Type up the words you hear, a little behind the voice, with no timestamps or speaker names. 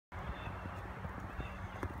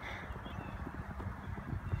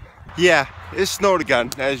Yeah, it snowed again,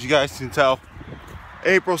 as you guys can tell.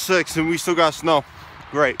 April 6th and we still got snow.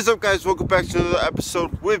 Great. What's up, guys? Welcome back to another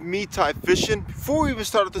episode with me, Ty Fishing. Before we even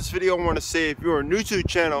start this video, I want to say if you are new to the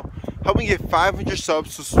channel, help me get 500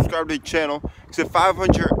 subs, so subscribe to the channel. Because at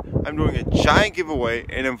 500, I'm doing a giant giveaway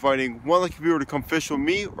and inviting one lucky viewer to come fish with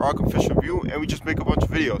me, or I'll come fish with you, and we just make a bunch of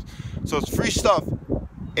videos. So it's free stuff,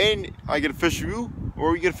 and I get a fish with you,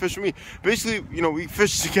 or you get a fish with me. Basically, you know, we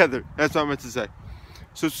fish together. That's what I meant to say.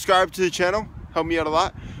 So subscribe to the channel, help me out a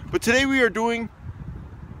lot. But today we are doing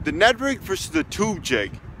the Ned rig versus the tube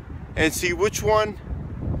jig, and see which one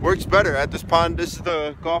works better at this pond. This is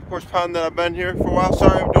the golf course pond that I've been here for a while.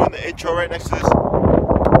 Sorry, I'm doing the intro right next to this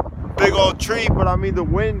big old tree, but I mean the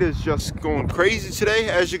wind is just going crazy today.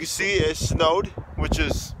 As you can see, it snowed, which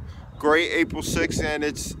is great. April 6th, and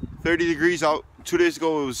it's 30 degrees out. 2 days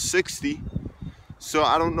ago it was 60. So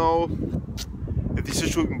I don't know if these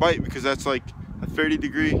fish can bite, because that's like a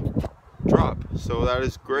 30-degree drop. So that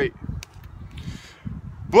is great.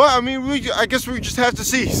 But I mean, I guess we just have to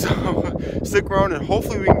see. So stick around and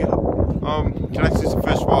hopefully we can get connect to some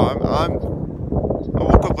fish. Well, I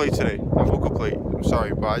woke up late today. I woke up late. I'm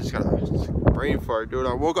sorry, but I just got a brain fart, dude.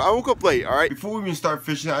 I woke up late. All right. Before we even start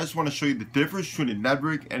fishing, I just want to show you the difference between a Ned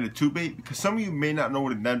rig and a tube bait, because some of you may not know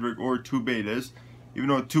what a Ned rig or a tube bait is. Even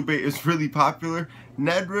though a tube bait is really popular,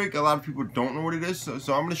 Ned rig, a lot of people don't know what it is. So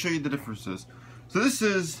I'm going to show you the differences. So this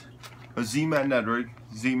is a Z-Man Ned rig.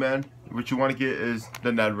 Z-Man. What you want to get is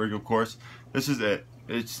the Ned rig, of course. This is it.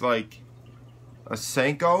 It's like a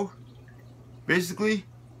Senko, basically,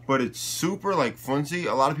 but it's super like flimsy.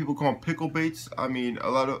 A lot of people call them pickle baits. I mean,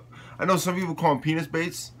 I know some people call them penis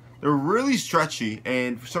baits. They're really stretchy,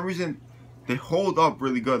 and for some reason, they hold up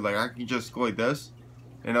really good. Like I can just go like this,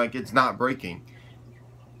 and like it's not breaking.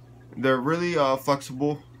 They're really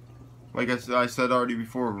flexible. Like I said already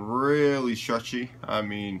before, really stretchy. I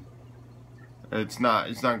mean, it's not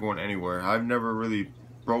going anywhere. I've never really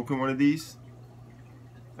broken one of these.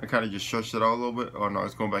 I kind of just stretched it out a little bit. Oh no,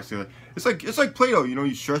 it's going back together. It's like Play-Doh, you know,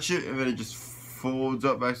 you stretch it and then it just folds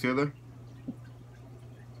up back together.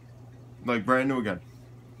 Like brand new again.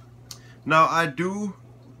 Now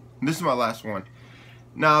this is my last one.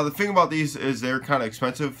 Now the thing about these is they're kind of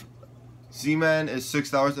expensive. Z-Man is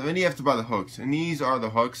 $6, and then you have to buy the hooks. And these are the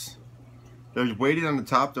hooks. They're weighted on the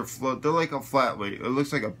top. They're like a flat weight. It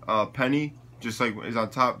looks like a penny, just like is on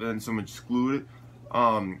top, and then someone just glued it,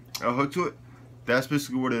 a hook to it. That's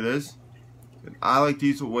basically what it is. I like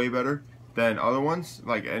these way better than other ones,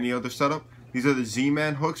 like any other setup. These are the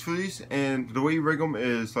Z-Man hooks for these, and the way you rig them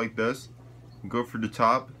is like this. You go for the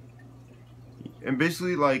top, and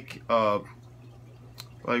basically like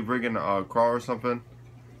rigging a crawl or something.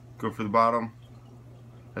 Go for the bottom.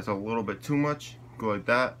 That's a little bit too much. Go like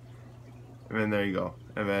that, and then there you go.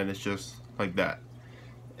 And then it's just like that.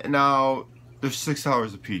 And now they're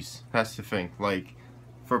 $6 a piece. That's the thing. Like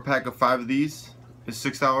for a pack of 5 of these, it's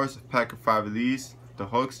 $6. A pack of 5 of these, the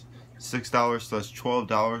hooks, $6. So that's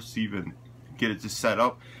 $12 to even get it to set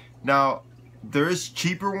up. Now there is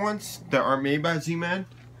cheaper ones that aren't made by Z-Man,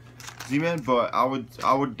 but I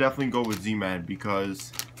would definitely go with Z-Man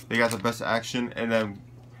because they got the best action. And then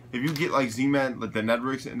if you get like Z-Man, like the Ned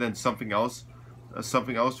rigs, and then something else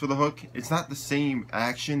for the hook, it's not the same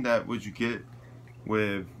action that what you get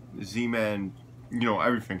with Z-Man, you know,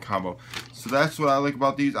 everything combo. So that's what I like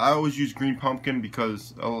about these. I always use green pumpkin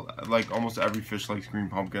because like almost every fish likes green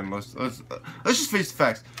pumpkin. Let's just face the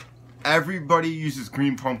facts. Everybody uses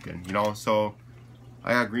green pumpkin, you know. So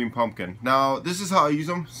I got green pumpkin. Now this is how I use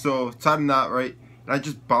them. So tie the knot right, and I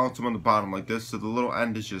just bounce them on the bottom like this. So the little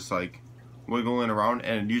end is just like wiggling around,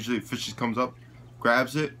 and usually the fish just comes up,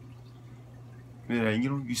 grabs it, and then, you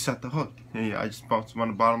know, you set the hook. And I just bounce them on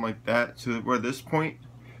the bottom like that, to where this point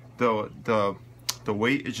the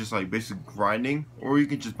weight is just like basically grinding. Or you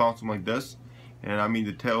can just bounce them like this, and I mean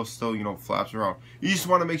the tail still, you know, flaps around. You just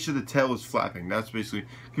want to make sure the tail is flapping. That's basically,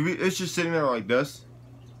 if it's just sitting there like this,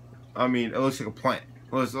 I mean, it looks like a plant.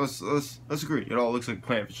 Let's agree, it all looks like a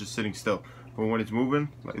plant if it's just sitting still. But when it's moving,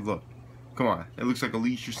 like, look, come on, it looks like a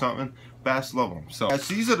leash or something. Bass love them. So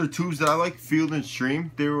these are the tubes that I like, Field and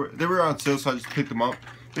Stream. They were on sale, so I just picked them up.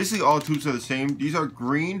 Basically all tubes are the same. These are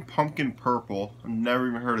green, pumpkin, purple. I've never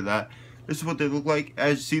even heard of that. This is what they look like.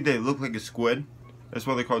 As you see, they look like a squid. That's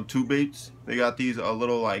why they're called tube baits. They got these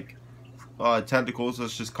little like tentacles,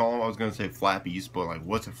 let's just call them. I was gonna say flappies, but like,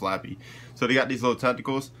 what's a flappy? So they got these little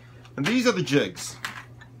tentacles, and these are the jigs.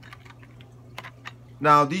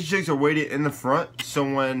 Now these jigs are weighted in the front, so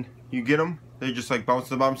when you get them, they just like bounce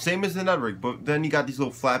to the bottom, same as the Ned rig. But then you got these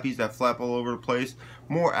little flappies that flap all over the place.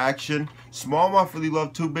 More action. Smallmouth really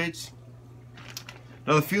love tube baits.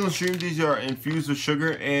 Now the Field & Stream, these are infused with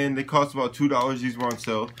sugar, and they cost about $2. These were on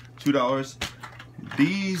sale, $2.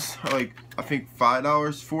 These are like, I think $5,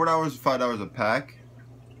 $4 or $5 a pack.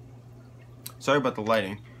 Sorry about the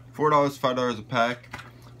lighting. $4, $5 a pack.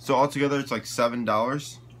 So altogether it's like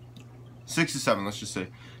 $7. 6 to 7, let's just say.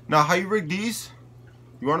 Now how you rig these,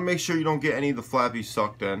 you want to make sure you don't get any of the flappies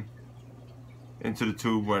sucked into the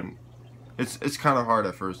tube when it's kind of hard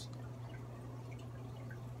at first.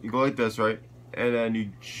 You go like this, right? And then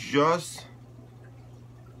you just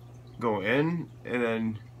go in, and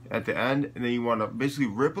then at the end, and then you want to basically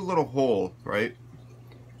rip a little hole, right?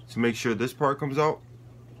 To make sure this part comes out.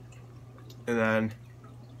 And then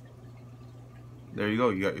there you go,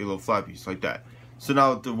 you got your little flappies like that. So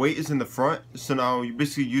now the weight is in the front, so now you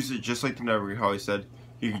basically use it just like the Ned rig, how I said.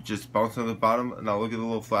 You can just bounce on the bottom, and now look at the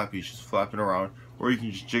little flappies just flapping around. Or you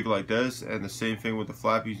can just jiggle like this, and the same thing with the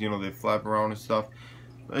flappies, you know, they flap around and stuff.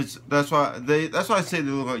 That's why I say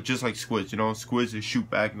they look like just like squids, you know. Squids, they shoot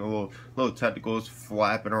back, and the little tentacles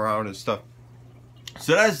flapping around and stuff.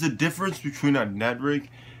 So that's the difference between a Ned rig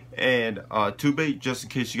and tube bait, just in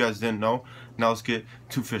case you guys didn't know. Now let's get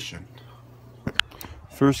to fishing.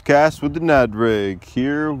 First cast with the Ned rig.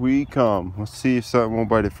 Here we come. Let's see if something won't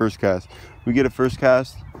bite at first cast. We get a first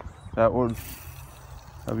cast. That'd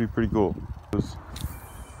be pretty cool.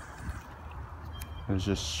 It's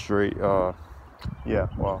just straight. Yeah.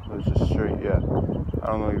 Well, it's just straight. Yeah. I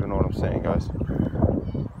don't even know what I'm saying, guys.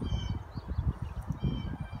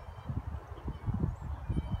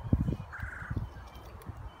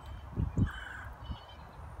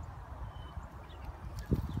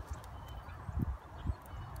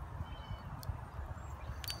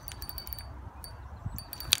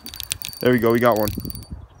 There we go, we got one.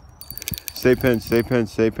 Stay pinned, stay pinned,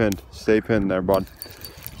 stay pinned. Stay pinned there, bud.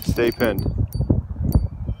 Stay pinned.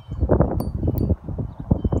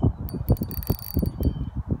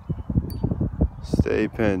 Stay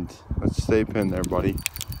pinned. Let's stay pinned there, buddy.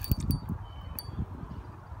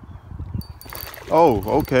 Oh,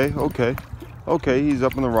 okay, okay. Okay, he's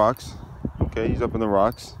up in the rocks. Okay, he's up in the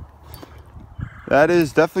rocks. That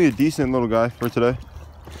is definitely a decent little guy for today.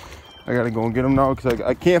 I gotta go and get him now because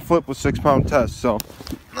I can't flip with 6-pound test. So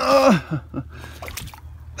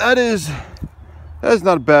that is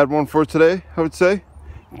not a bad one for today, I would say.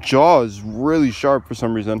 Jaw is really sharp for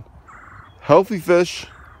some reason. Healthy fish.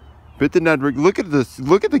 Bit the Ned rig. Look at this.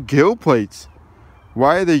 Look at the gill plates.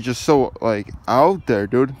 Why are they just so like out there,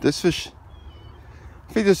 dude? This fish,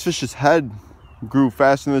 I think this fish's head grew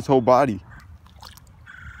faster than its whole body.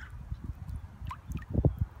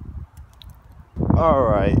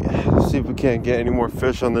 Alright, let's see if we can't get any more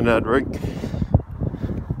fish on the Ned rig.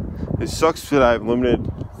 It sucks that I have limited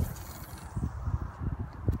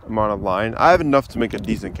amount of line. I have enough to make a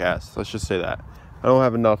decent cast, let's just say that. I don't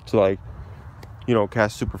have enough to, like, you know,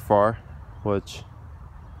 cast super far, which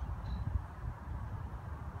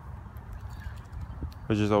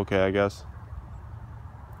is okay, I guess.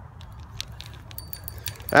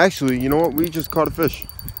 Actually, you know what? We just caught a fish.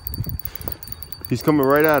 He's coming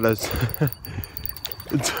right at us.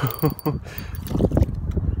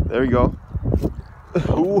 There we go.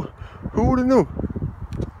 Who would have knew?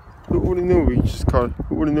 Who would have knew?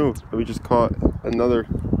 Who would have knew that we just caught another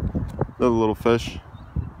little fish,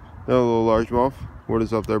 another little largemouth. What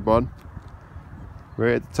is up there, bud?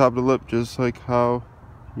 Right at the top of the lip, just like how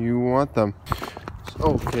you want them.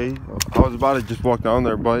 Okay, I was about to just walk down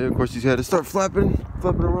there, but of course he's had to start flapping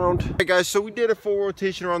around. Hey guys, so we did a full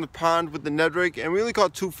rotation around the pond with the Ned rig, and we only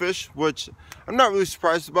caught 2 fish, which I'm not really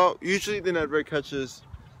surprised about. Usually the Ned rig catches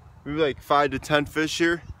maybe like 5 to 10 fish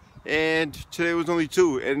here, and today was only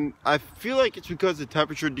 2. And I feel like it's because the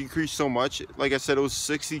temperature decreased so much. Like I said, it was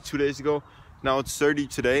 60 2 days ago. Now it's 30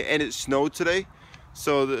 today, and it snowed today,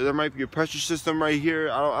 so there might be a pressure system right here.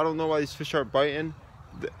 I don't know why these fish aren't biting.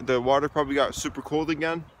 The water probably got super cold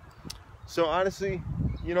again. So honestly,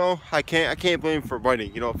 you know, I can't blame for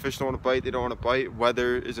biting. You know, fish don't want to bite, they don't want to bite.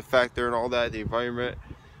 Weather is a factor and all that, the environment,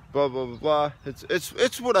 blah blah blah blah.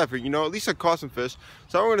 It's whatever, you know. At least I caught some fish.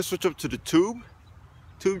 So I'm gonna switch up to the tube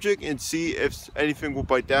jig and see if anything will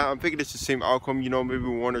bite that. I'm thinking it's the same outcome, you know, maybe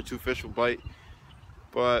 1 or 2 fish will bite.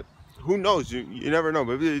 But who knows? You never know.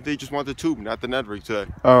 Maybe they just want the tube, not the Ned rig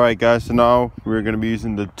today. Alright guys, so now we're going to be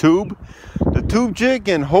using the tube jig,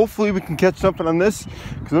 and hopefully we can catch something on this.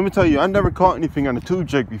 Because let me tell you, I never caught anything on a tube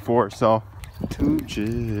jig before. So, tube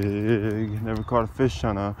jig. Never caught a fish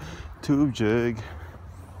on a tube jig.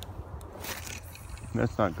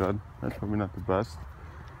 That's not good. That's probably not the best.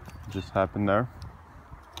 It just happened there.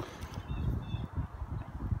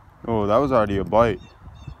 Oh, that was already a bite.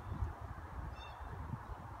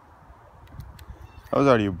 That was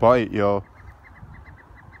already a bite, yo.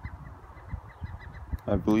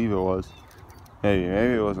 I believe it was. Hey,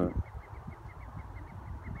 maybe it wasn't.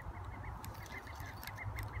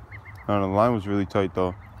 I don't know, the line was really tight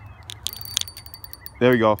though.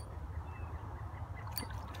 There we go.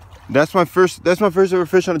 That's my first ever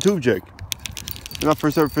fish on a tube jig. That's my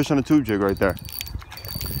first ever fish on a tube jig right there.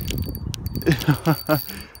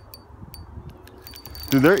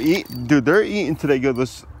 Dude, they're eating today good.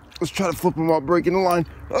 Let's try to flip them out, breaking the line.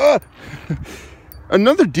 Ah!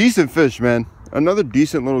 Another decent fish, man. Another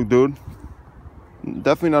decent little dude.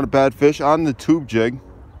 Definitely not a bad fish on the tube jig.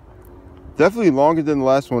 Definitely longer than the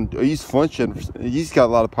last one. He's flinching. He's got a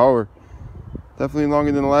lot of power. Definitely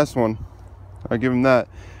longer than the last one. I give him that.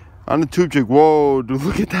 On the tube jig. Whoa, dude,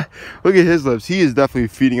 look at that. Look at his lips. He is definitely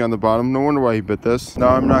feeding on the bottom. No wonder why he bit this. Now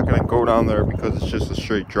I'm not gonna go down there because it's just a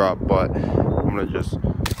straight drop, but I'm gonna just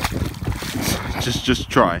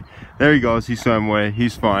try. There he goes. He swam away.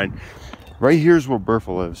 He's fine. Right here's where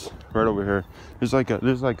Bertha lives. Right over here. There's like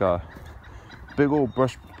a big old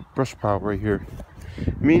brush pile right here.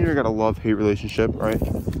 Me and her got a love-hate relationship, right?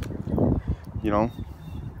 You know,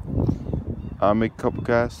 I make a couple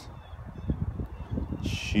casts,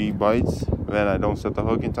 she bites, then I don't set the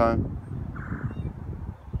hook in time.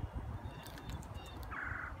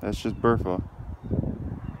 That's just Bertha.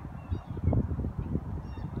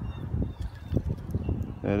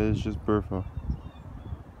 That is just Bertha.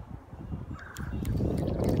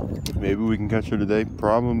 Maybe we can catch her today.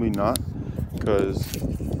 Probably not, because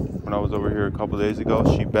when I was over here a couple days ago,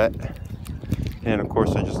 she bet, and of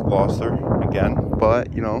course I just lost her again.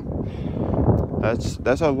 But you know,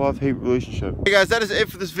 that's our love-hate relationship. Hey guys, that is it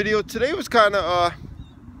for this video. Today was kind of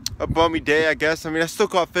a bummy day, I guess. I mean, I still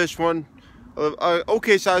caught fish, one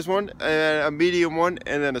okay size one, and a medium one,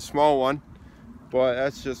 and then a small one, but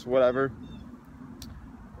that's just whatever.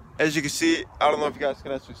 As you can see, I don't know if you guys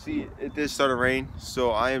can actually see it, it did start to rain,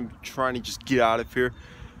 so I am trying to just get out of here.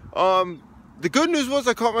 The good news was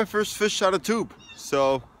I caught my first fish out of tube,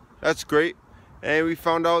 so that's great. And we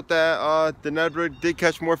found out that the Ned rig did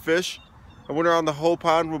catch more fish. I went around the whole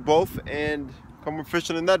pond with both and caught more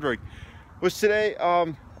fish on the Ned rig. Which today,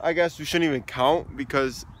 I guess we shouldn't even count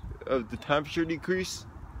because of the temperature decrease,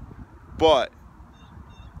 but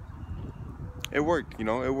it worked, you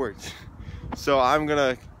know, it worked. So I'm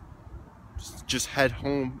gonna just head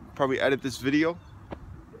home, probably edit this video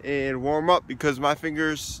and warm up because my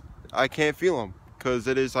fingers, I can't feel them because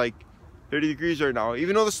it is like 30 degrees right now.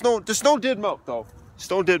 Even though the snow did melt though.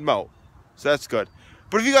 Snow did melt, so that's good.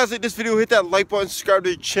 But if you guys like this video, hit that like button, subscribe to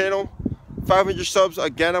the channel. 500 subs,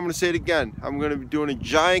 again, I'm gonna say it again. I'm gonna be doing a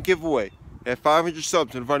giant giveaway at 500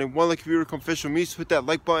 subs, and inviting one lucky viewer to come fish with me. So hit that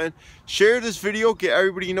like button, share this video, get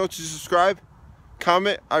everybody you know to subscribe,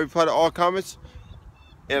 comment. I reply to all comments.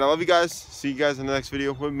 And I love you guys. See you guys in the next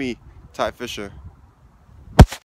video with me, Ty Fisher.